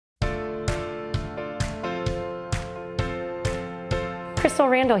Crystal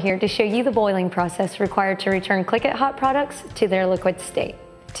Randall here to show you the boiling process required to return Click-It Hot products to their liquid state.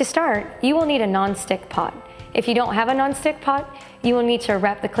 To start, you will need a non-stick pot. If you don't have a non-stick pot, you will need to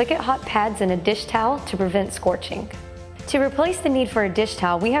wrap the Click-It Hot pads in a dish towel to prevent scorching. To replace the need for a dish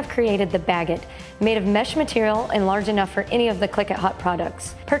towel, we have created the Bag-It, made of mesh material and large enough for any of the Click-It Hot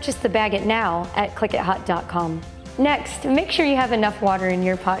products. Purchase the Bag-It now at clickithot.com. Next, make sure you have enough water in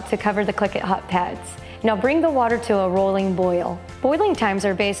your pot to cover the Click-It Hot pads. Now bring the water to a rolling boil. Boiling times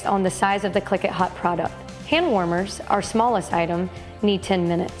are based on the size of the Click-It Hot product. Hand warmers, our smallest item, need 10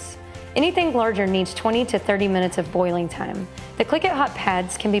 minutes. Anything larger needs 20 to 30 minutes of boiling time. The Click-It Hot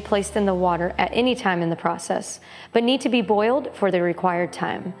pads can be placed in the water at any time in the process, but need to be boiled for the required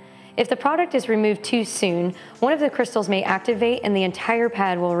time. If the product is removed too soon, one of the crystals may activate and the entire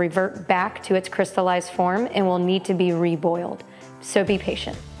pad will revert back to its crystallized form and will need to be reboiled. So be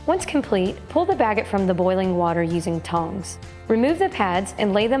patient. Once complete, pull the Bag-It from the boiling water using tongs. Remove the pads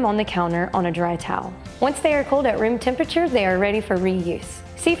and lay them on the counter on a dry towel. Once they are cooled at room temperature, they are ready for reuse.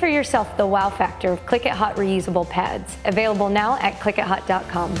 See for yourself the wow factor of Click-It Hot reusable pads, available now at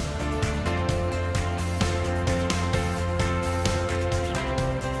clickithot.com.